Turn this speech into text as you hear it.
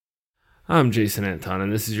I'm Jason Anton,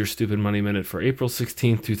 and this is your Stupid Money Minute for April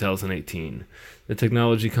 16th, 2018. The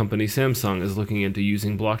technology company Samsung is looking into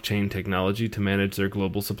using blockchain technology to manage their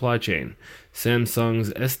global supply chain.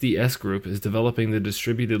 Samsung's SDS Group is developing the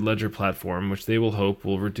distributed ledger platform, which they will hope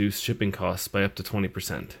will reduce shipping costs by up to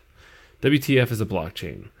 20%. WTF is a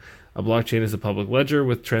blockchain. A blockchain is a public ledger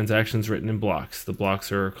with transactions written in blocks. The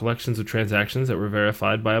blocks are collections of transactions that were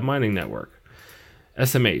verified by a mining network.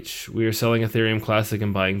 SMH, we are selling Ethereum Classic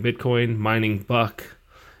and buying Bitcoin, mining Buck,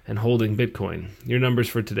 and holding Bitcoin. Your numbers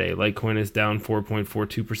for today: Litecoin is down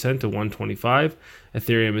 4.42% to 125,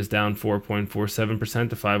 Ethereum is down 4.47%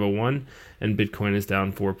 to 501, and Bitcoin is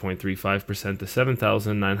down 4.35% to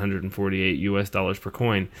 $7,948 per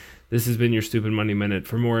coin. This has been your Stupid Money Minute.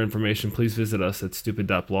 For more information, please visit us at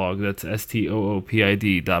stoopid.blog. That's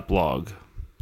STOOPID.blog.